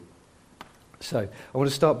So, I want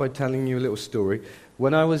to start by telling you a little story.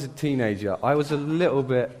 When I was a teenager, I was a little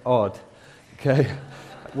bit odd, okay?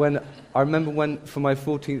 I remember when, for my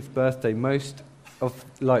 14th birthday, most of,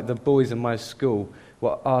 the boys in my school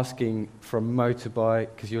were asking for a motorbike,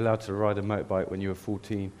 because you're allowed to ride a motorbike when you were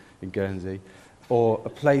 14 in Guernsey, or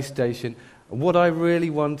a PlayStation. And what I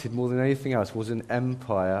really wanted more than anything else was an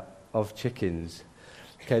empire of chickens.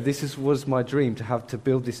 Okay, was my dream, to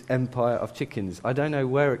build this empire of chickens. I don't know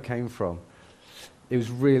where it came from. It was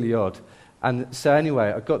really odd. And so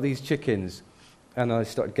anyway, I got these chickens, and I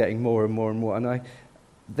started getting more and more and more, and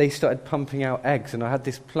they started pumping out eggs, and I had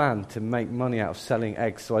this plan to make money out of selling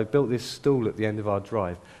eggs. So I built this stall at the end of our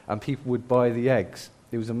drive, and people would buy the eggs.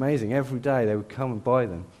 It was amazing. Every day they would come and buy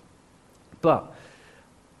them. But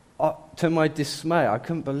to my dismay, I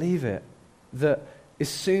couldn't believe it, that as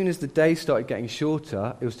soon as the day started getting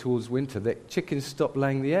shorter, it was towards winter, the chickens stopped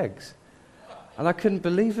laying the eggs. And I couldn't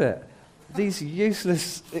believe it. These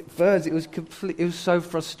useless birds, it was so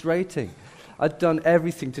frustrating. I'd done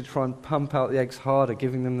everything to try and pump out the eggs harder,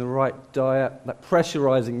 giving them the right diet,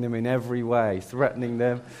 pressurizing them in every way, threatening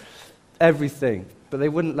them, everything. But they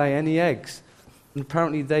wouldn't lay any eggs. And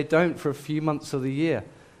apparently they don't for a few months of the year.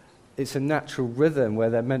 It's a natural rhythm where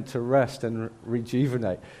they're meant to rest and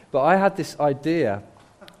rejuvenate. But I had this idea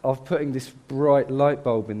of putting this bright light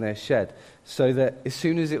bulb in their shed, so that as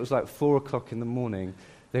soon as it was 4 o'clock in the morning,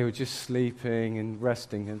 they were just sleeping and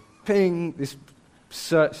resting, and ping, this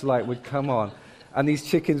searchlight would come on, and these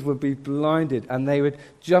chickens would be blinded, and they would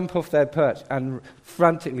jump off their perch and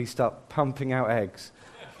frantically start pumping out eggs.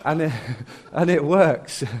 And it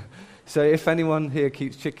works. So if anyone here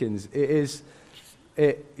keeps chickens, it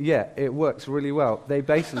works really well.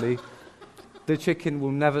 The chicken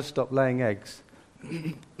will never stop laying eggs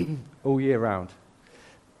all year round,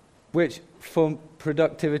 which for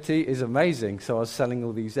productivity is amazing. So I was selling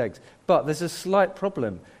all these eggs. But there's a slight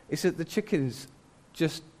problem. It's that the chickens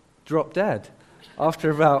just drop dead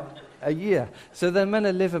after about a year. So they're meant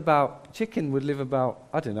to chicken would live about,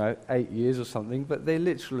 8 years or something, but they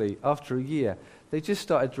literally, after a year, they just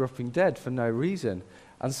started dropping dead for no reason.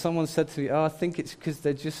 And someone said to me, I think it's because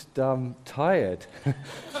they're just tired.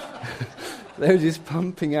 They were just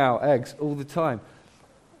pumping out eggs all the time.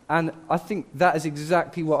 And I think that is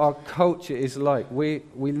exactly what our culture is like. We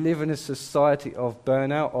live in a society of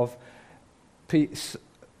burnout, of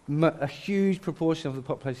a huge proportion of the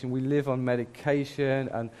population. We live on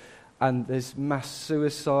medication, and there's mass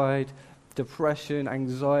suicide, depression,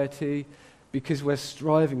 anxiety, because we're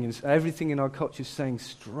striving. And everything in our culture is saying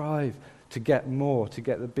strive to get more, to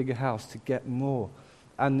get the bigger house, to get more.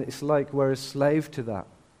 And it's like we're a slave to that.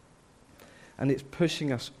 And it's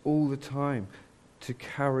pushing us all the time to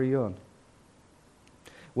carry on,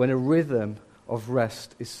 when a rhythm of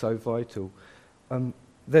rest is so vital.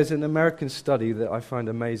 There's an American study that I find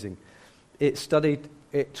amazing. It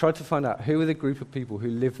tried to find out who are the group of people who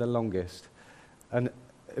live the longest. And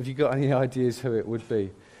have you got any ideas who it would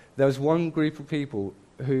be? There was one group of people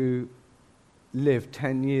who lived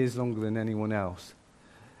 10 years longer than anyone else.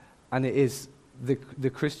 And it is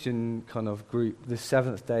the Christian kind of group, the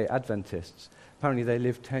Seventh-day Adventists. Apparently they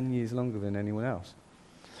live 10 years longer than anyone else.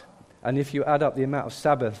 And if you add up the amount of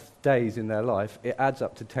Sabbath days in their life, it adds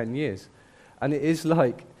up to 10 years. And it is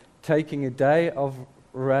like taking a day of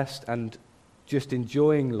rest and just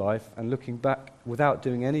enjoying life and looking back without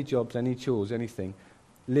doing any jobs, any chores, anything,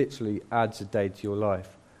 literally adds a day to your life.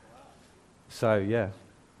 So, yeah,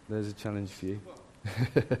 there's a challenge for you.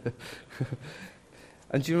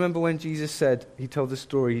 And do you remember when Jesus said, he told the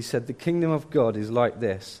story, he said, the kingdom of God is like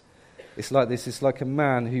this. It's like this. It's like a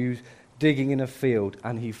man who's digging in a field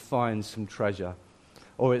and he finds some treasure.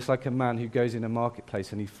 Or it's like a man who goes in a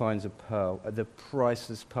marketplace and he finds a pearl, the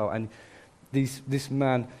priceless pearl. And this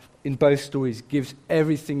man, in both stories, gives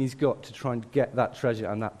everything he's got to try and get that treasure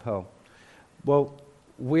and that pearl. Well,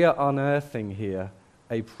 we are unearthing here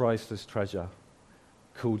a priceless treasure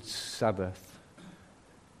called Sabbath.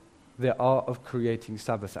 The art of creating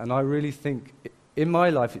Sabbath. And I really think, in my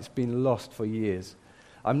life, it's been lost for years.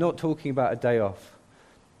 I'm not talking about a day off,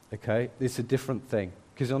 okay? It's a different thing.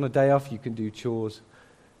 Because on a day off, you can do chores,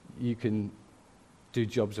 you can do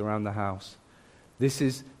jobs around the house. This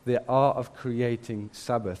is the art of creating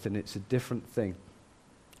Sabbath, and it's a different thing.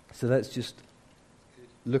 So let's just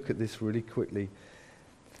look at this really quickly.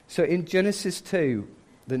 So in Genesis 2,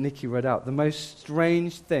 that Nikki read out, the most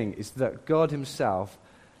strange thing is that God himself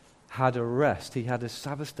had a rest. He had a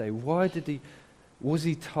Sabbath day. Why was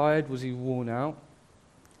he tired? Was he worn out?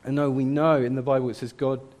 And no, we know in the Bible it says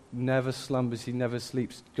God never slumbers, he never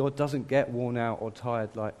sleeps. God doesn't get worn out or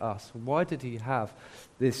tired like us. Why did he have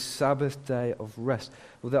this Sabbath day of rest?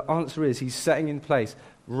 Well, the answer is he's setting in place,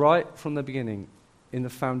 right from the beginning, in the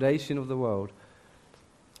foundation of the world,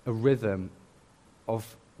 a rhythm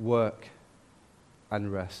of work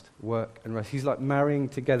and rest. Work and rest. He's like marrying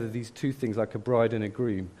together these two things like a bride and a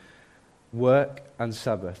groom. Work and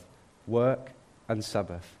Sabbath. Work and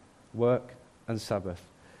Sabbath. Work and Sabbath.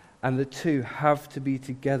 And the two have to be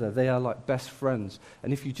together. They are like best friends.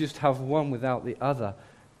 And if you just have one without the other,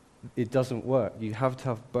 it doesn't work. You have to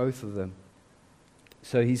have both of them.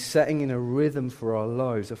 So he's setting in a rhythm for our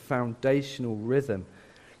lives, a foundational rhythm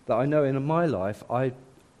that I know in my life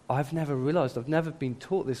I've never realized. I've never been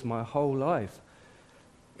taught this my whole life.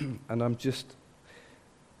 And I'm just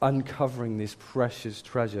uncovering this precious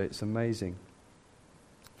treasure. It's amazing.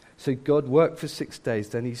 So God worked for 6 days,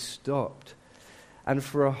 then he stopped. And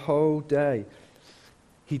for a whole day,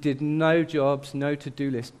 he did no jobs, no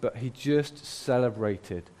to-do list, but he just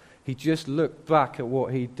celebrated. He just looked back at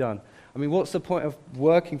what he'd done. I mean, what's the point of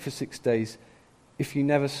working for 6 days if you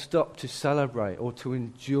never stop to celebrate or to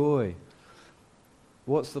enjoy?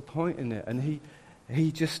 What's the point in it? And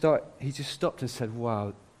he just stopped and said,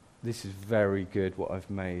 wow, this is very good what I've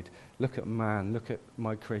made. Look at man, look at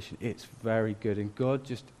my creation. It's very good. And God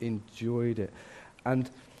just enjoyed it. And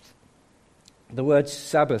the word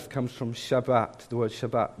Sabbath comes from Shabbat. The word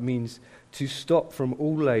Shabbat means to stop from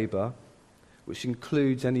all labor, which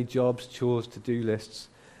includes any jobs, chores, to-do lists,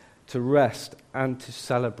 to rest and to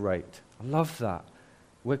celebrate. I love that.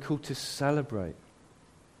 We're called to celebrate.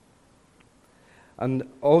 And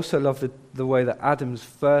I also love the way that Adam's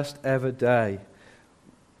first ever day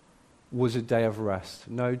was a day of rest.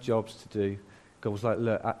 No jobs to do. God was like,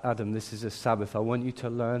 look, Adam, this is a Sabbath. I want you to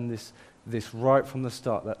learn this right from the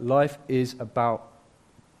start, that life is about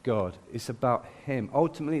God. It's about him.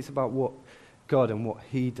 Ultimately, it's about what God and what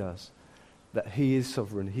he does. That he is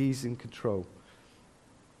sovereign. He's in control.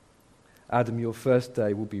 Adam, your first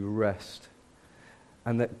day will be rest.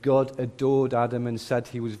 And that God adored Adam and said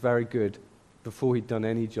he was very good before he'd done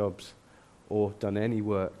any jobs or done any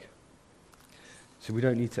work. So we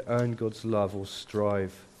don't need to earn God's love or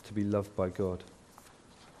strive to be loved by God.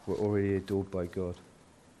 We're already adored by God.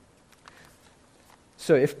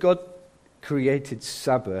 So if God created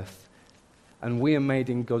Sabbath and we are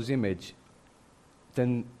made in God's image,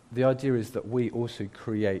 then the idea is that we also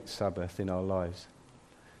create Sabbath in our lives.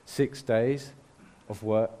 6 days of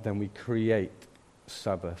work, then we create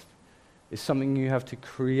Sabbath. It's something you have to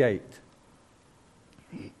create.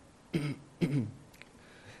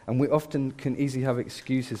 And we often can easily have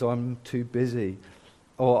excuses. I'm too busy,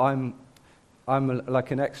 or I'm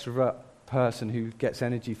like an extrovert person who gets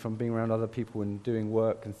energy from being around other people and doing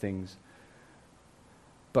work and things.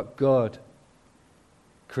 But God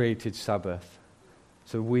created Sabbath,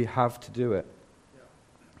 so we have to do it.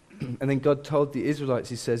 And then God told the Israelites,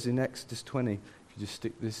 he says in Exodus 20, if you just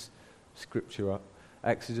stick this scripture up,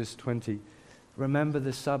 Exodus 20, remember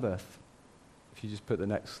the Sabbath. If you just put the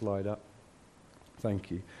next slide up. Thank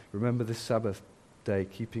you. Remember the Sabbath day,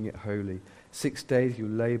 keeping it holy. 6 days you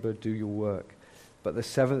labor, do your work. But the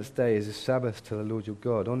seventh day is a Sabbath to the Lord your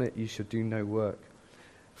God. On it you shall do no work.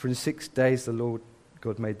 For in 6 days the Lord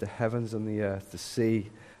God made the heavens and the earth, the sea,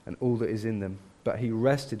 and all that is in them. But he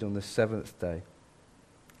rested on the seventh day.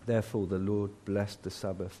 Therefore the Lord blessed the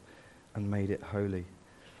Sabbath and made it holy.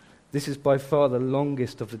 This is by far the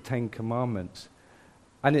longest of the 10 commandments.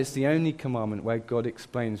 And it's the only commandment where God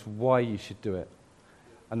explains why you should do it.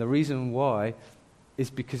 And the reason why is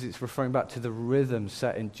because it's referring back to the rhythm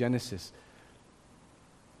set in Genesis.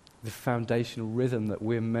 The foundational rhythm that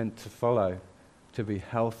we're meant to follow to be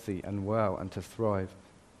healthy and well and to thrive.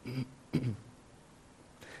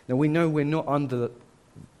 Now we know we're not under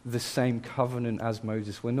the same covenant as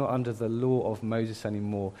Moses. We're not under the law of Moses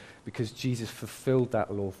anymore because Jesus fulfilled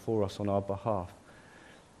that law for us on our behalf.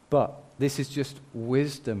 But this is just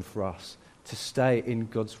wisdom for us to stay in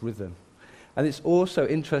God's rhythm. And it's also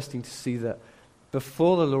interesting to see that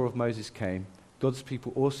before the law of Moses came, God's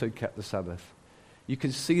people also kept the Sabbath. You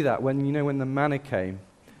can see that when the manna came,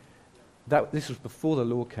 this was before the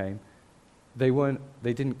law came, they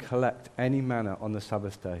didn't collect any manna on the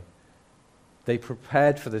Sabbath day. They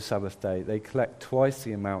prepared for the Sabbath day. They collect twice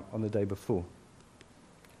the amount on the day before.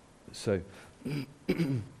 So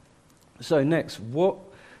next, what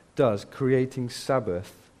does creating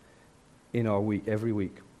Sabbath in our week, every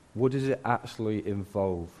week, what does it actually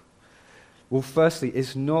involve? Well, firstly,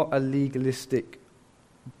 it's not a legalistic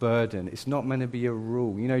burden. It's not meant to be a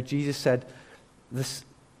rule. Jesus said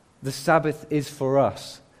the Sabbath is for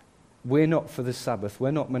us. we're not for the Sabbath.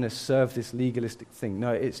 We're not meant to serve this legalistic thing.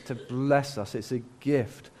 No, it's to bless us. It's a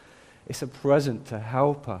gift. It's a present to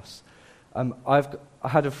help us. I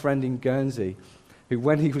had a friend in Guernsey who,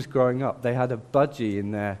 when he was growing up, they had a budgie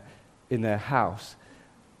in their house.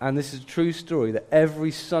 And this is a true story, that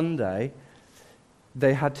every Sunday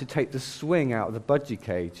they had to take the swing out of the budgie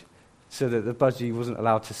cage so that the budgie wasn't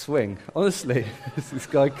allowed to swing. Honestly, this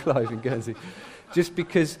guy Clive in Guernsey. Just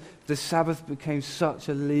because the Sabbath became such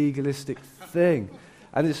a legalistic thing.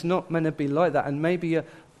 And it's not meant to be like that. And maybe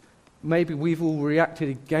we've all reacted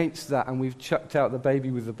against that and we've chucked out the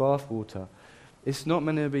baby with the bathwater. It's not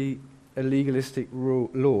meant to be a legalistic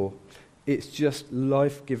law. It's just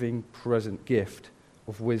life-giving present gift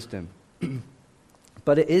of wisdom.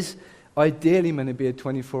 But it is ideally meant to be a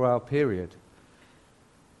 24-hour period.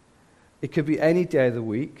 It could be any day of the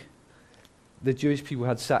week. The Jewish people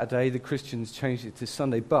had Saturday, the Christians changed it to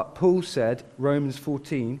Sunday. But Paul said, Romans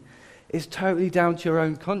 14, it's totally down to your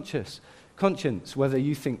own conscience, whether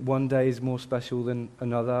you think one day is more special than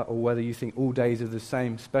another, or whether you think all days are the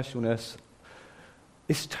same specialness.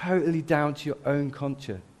 It's totally down to your own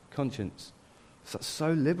conscience. So that's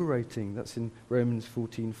so liberating. That's in Romans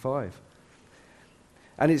 14:5.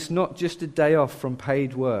 And it's not just a day off from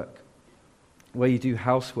paid work where you do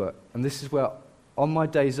housework. And this is where, on my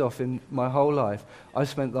days off in my whole life, I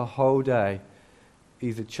spent the whole day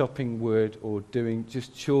either chopping wood or doing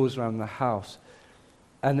just chores around the house.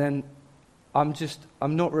 And then I'm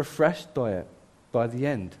not refreshed by it by the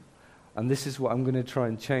end. And this is what I'm going to try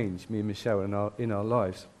and change, me and Michelle, in our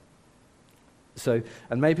lives. So,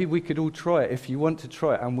 and maybe we could all try it if you want to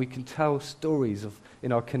try it, and we can tell stories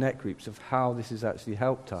in our Connect groups of how this has actually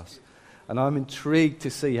helped us. And I'm intrigued to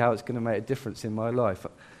see how it's going to make a difference in my life.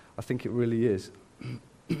 I think it really is.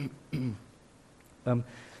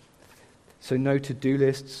 So no to-do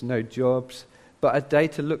lists, no jobs, but a day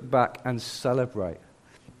to look back and celebrate.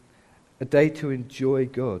 A day to enjoy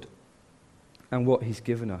God and what He's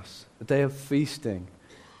given us. A day of feasting.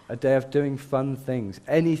 A day of doing fun things.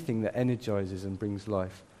 Anything that energizes and brings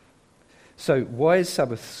life. So why is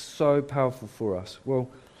Sabbath so powerful for us? Well,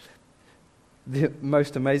 the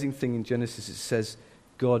most amazing thing in Genesis, it says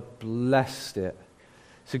God blessed it.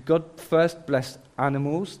 So God first blessed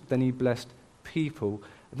animals, then He blessed people,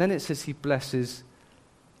 and then it says He blesses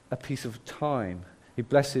a piece of time. He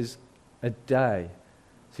blesses a day.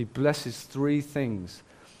 So He blesses 3 things.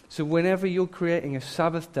 So whenever you're creating a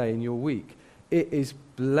Sabbath day in your week, it is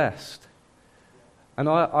blessed. And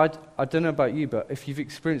I don't know about you, but if you've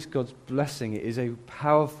experienced God's blessing, it is a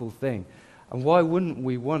powerful thing. And why wouldn't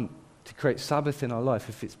we want to create Sabbath in our life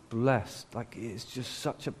if it's blessed? Like, it's just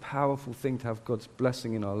such a powerful thing to have God's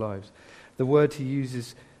blessing in our lives. The word He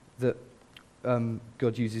uses, that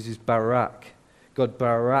God uses, is barak. God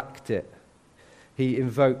baraked it. He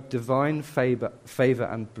invoked divine favor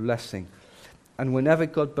and blessing. And whenever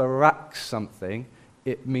God baraks something,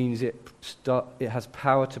 it means it has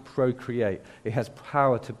power to procreate. It has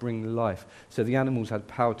power to bring life. So the animals had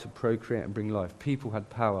power to procreate and bring life. People had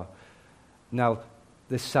power. Now,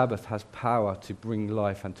 the Sabbath has power to bring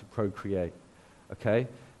life and to procreate. Okay?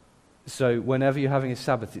 So whenever you're having a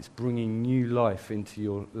Sabbath, it's bringing new life into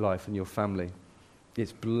your life and your family.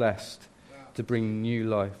 It's blessed to bring new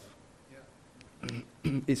life.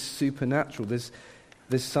 It's supernatural. There's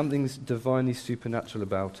something divinely supernatural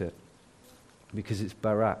about it because it's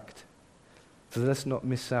baraked. So let's not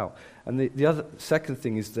miss out. And the second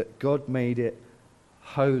thing is that God made it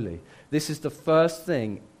holy. This is the first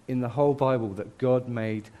thing in the whole Bible that God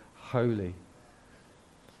made holy.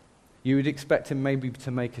 You would expect Him maybe to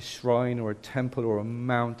make a shrine or a temple or a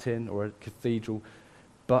mountain or a cathedral,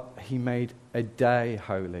 but He made a day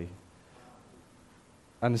holy.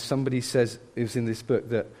 And somebody says, it was in this book,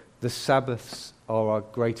 that the Sabbaths are our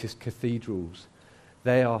greatest cathedrals.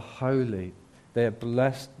 They are holy. They are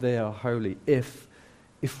blessed. They are holy if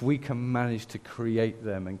we can manage to create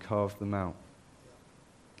them and carve them out.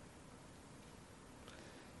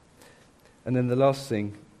 And then the last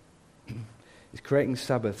thing is creating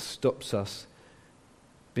Sabbath stops us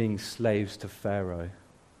being slaves to Pharaoh.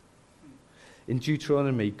 In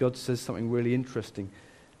Deuteronomy, God says something really interesting.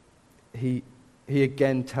 He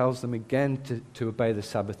again tells them again to obey the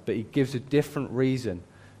Sabbath, but He gives a different reason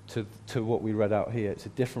to what we read out here. It's a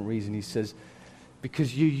different reason. He says,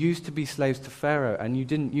 because you used to be slaves to Pharaoh and you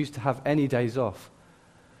didn't used to have any days off.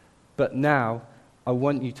 But now I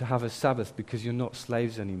want you to have a Sabbath because you're not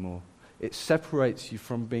slaves anymore. It separates you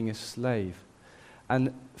from being a slave.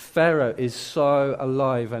 And Pharaoh is so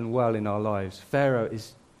alive and well in our lives. Pharaoh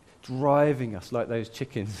is driving us like those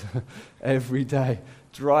chickens every day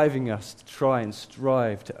driving us to try and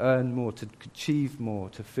strive, to earn more, to achieve more,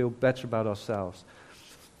 to feel better about ourselves.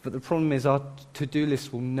 But the problem is our to-do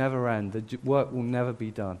list will never end. The work will never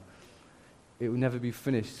be done. It will never be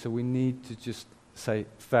finished. So we need to just say,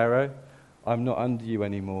 Pharaoh, I'm not under you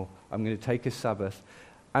anymore. I'm going to take a Sabbath.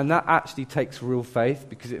 And that actually takes real faith,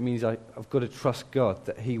 because it means I've got to trust God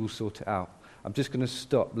that he will sort it out. I'm just going to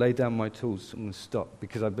stop, lay down my tools, I'm going to stop,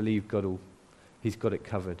 because I believe he's got it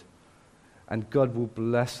covered. And God will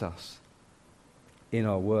bless us in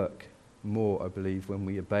our work more, I believe, when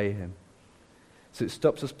we obey him. So it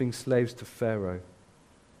stops us being slaves to Pharaoh.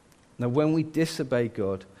 Now, when we disobey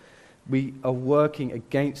God, we are working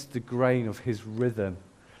against the grain of his rhythm.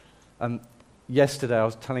 Yesterday, I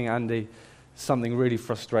was telling Andy something really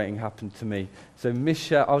frustrating happened to me. So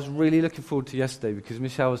Michelle, I was really looking forward to yesterday, because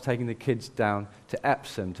Michelle was taking the kids down to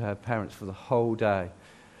Epsom to her parents for the whole day.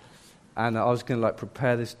 And I was going to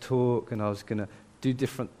prepare this talk, and I was going to do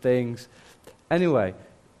different things. Anyway,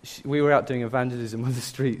 we were out doing evangelism on the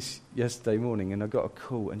streets yesterday morning, and I got a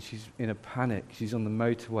call, and she's in a panic. She's on the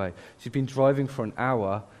motorway. She's been driving for an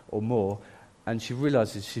hour or more, and she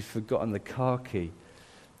realizes she's forgotten the car key.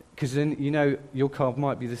 Because then, your car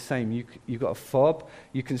might be the same. You've got a fob.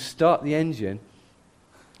 You can start the engine.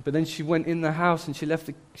 But then she went in the house, and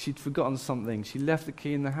she'd forgotten something. She left the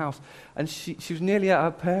key in the house. And she was nearly at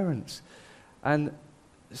her parents'. And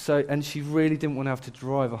she really didn't want to have to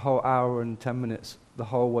drive a whole hour and 10 minutes the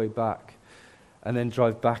whole way back, and then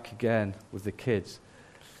drive back again with the kids.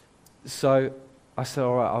 So I said,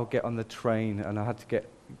 all right, I'll get on the train. And I had to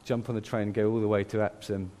jump on the train and go all the way to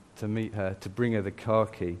Epsom to meet her, to bring her the car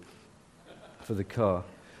key for the car.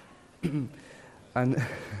 And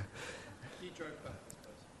She drove back?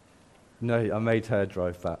 No, I made her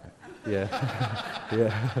drive back. Yeah.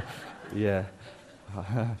 Yeah.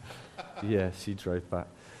 Yeah, she drove back.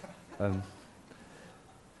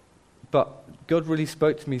 But God really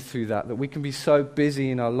spoke to me through that we can be so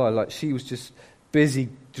busy in our life. Like, she was just busy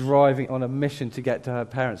driving on a mission to get to her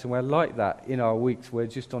parents. And we're like that in our weeks. We're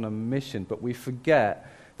just on a mission, but we forget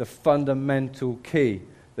the fundamental key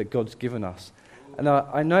that God's given us. And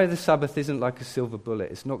I know the Sabbath isn't like a silver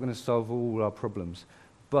bullet. It's not going to solve all our problems.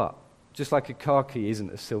 But just like a car key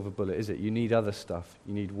isn't a silver bullet, is it? You need other stuff.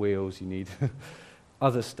 You need wheels. You need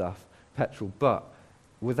other stuff, petrol. But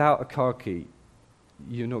without a car key,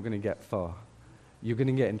 you're not going to get far. You're going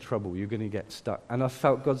to get in trouble. You're going to get stuck. And I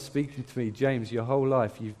felt God speaking to me, James, your whole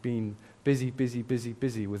life you've been busy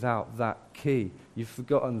without that key. You've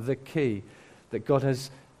forgotten the key that God has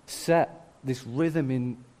set this rhythm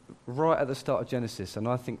in right at the start of Genesis. And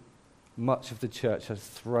I think much of the church has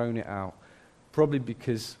thrown it out, probably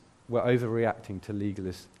because we're overreacting to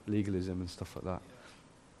legalism and stuff like that.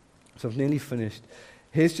 So I've nearly finished.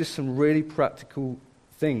 Here's just some really practical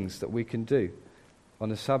things that we can do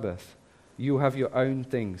on a Sabbath. You'll have your own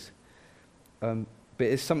things. But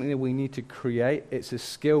it's something that we need to create. It's a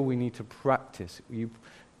skill we need to practice.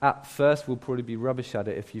 At first, we'll probably be rubbish at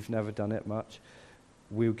it if you've never done it much.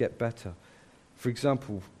 We'll get better. For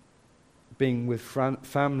example, being with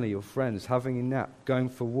family or friends, having a nap, going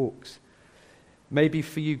for walks. Maybe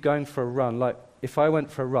for you, going for a run. Like, if I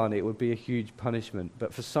went for a run, it would be a huge punishment.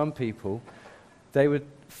 But for some people, they would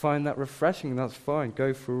find that refreshing, and that's fine.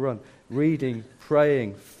 Go for a run. Reading,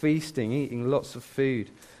 praying, feasting, eating lots of food.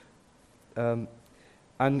 And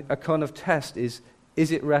a kind of test is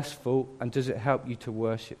it restful, and does it help you to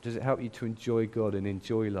worship? Does it help you to enjoy God and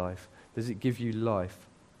enjoy life? Does it give you life?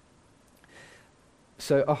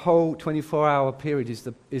 So a whole 24-hour period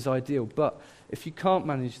is ideal. But if you can't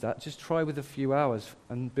manage that, just try with a few hours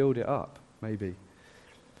and build it up, maybe.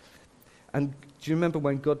 And do you remember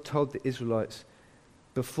when God told the Israelites,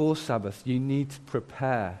 before Sabbath, you need to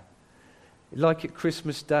prepare? Like at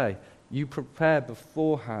Christmas Day, you prepare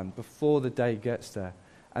beforehand, before the day gets there.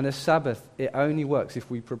 And a Sabbath, it only works if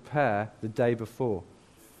we prepare the day before.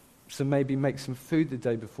 So maybe make some food the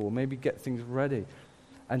day before, maybe get things ready.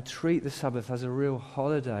 And treat the Sabbath as a real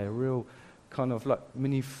holiday, a real kind of like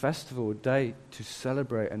mini festival, day to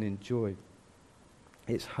celebrate and enjoy.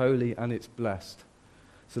 It's holy and it's blessed.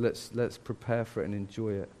 So let's prepare for it and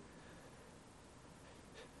enjoy it.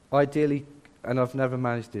 Ideally, and I've never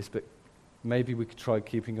managed this, but maybe we could try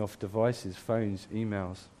keeping off devices, phones,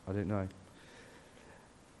 emails, I don't know.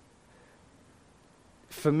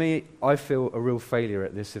 For me, I feel a real failure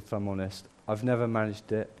at this, if I'm honest. I've never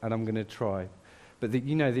managed it, and I'm going to try. But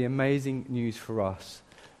the amazing news for us,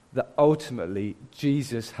 that ultimately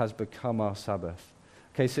Jesus has become our Sabbath.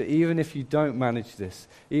 Okay, so even if you don't manage this,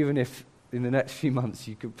 even if in the next few months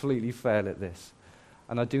you completely fail at this,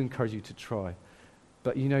 and I do encourage you to try,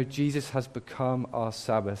 But Jesus has become our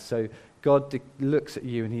Sabbath. So God looks at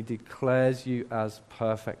you and he declares you as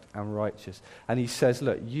perfect and righteous. And he says,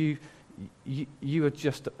 look, you are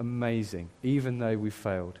just amazing, even though we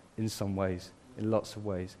failed in some ways, in lots of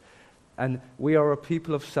ways. And we are a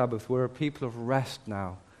people of Sabbath. We're a people of rest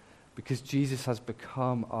now because Jesus has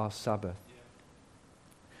become our Sabbath.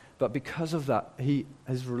 But because of that, he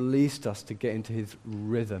has released us to get into his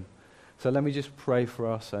rhythm. So let me just pray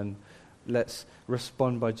for us, and let's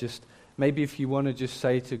respond by just, maybe if you want to just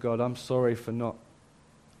say to God, I'm sorry for not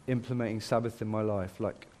implementing Sabbath in my life.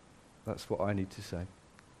 Like, that's what I need to say.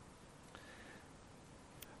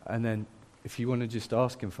 And then if you want to just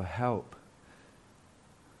ask him for help.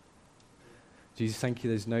 Jesus, thank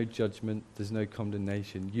you, there's no judgment, there's no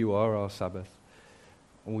condemnation. You are our Sabbath.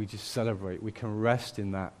 And we just celebrate. We can rest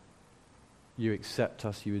in that. You accept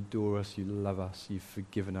us, you adore us, you love us, you've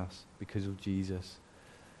forgiven us because of Jesus.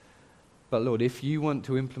 But Lord, if you want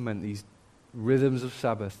to implement these rhythms of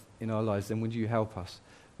Sabbath in our lives, then would you help us?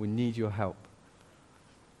 We need your help.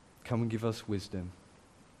 Come and give us wisdom.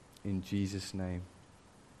 In Jesus' name.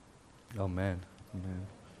 Amen.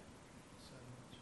 Amen.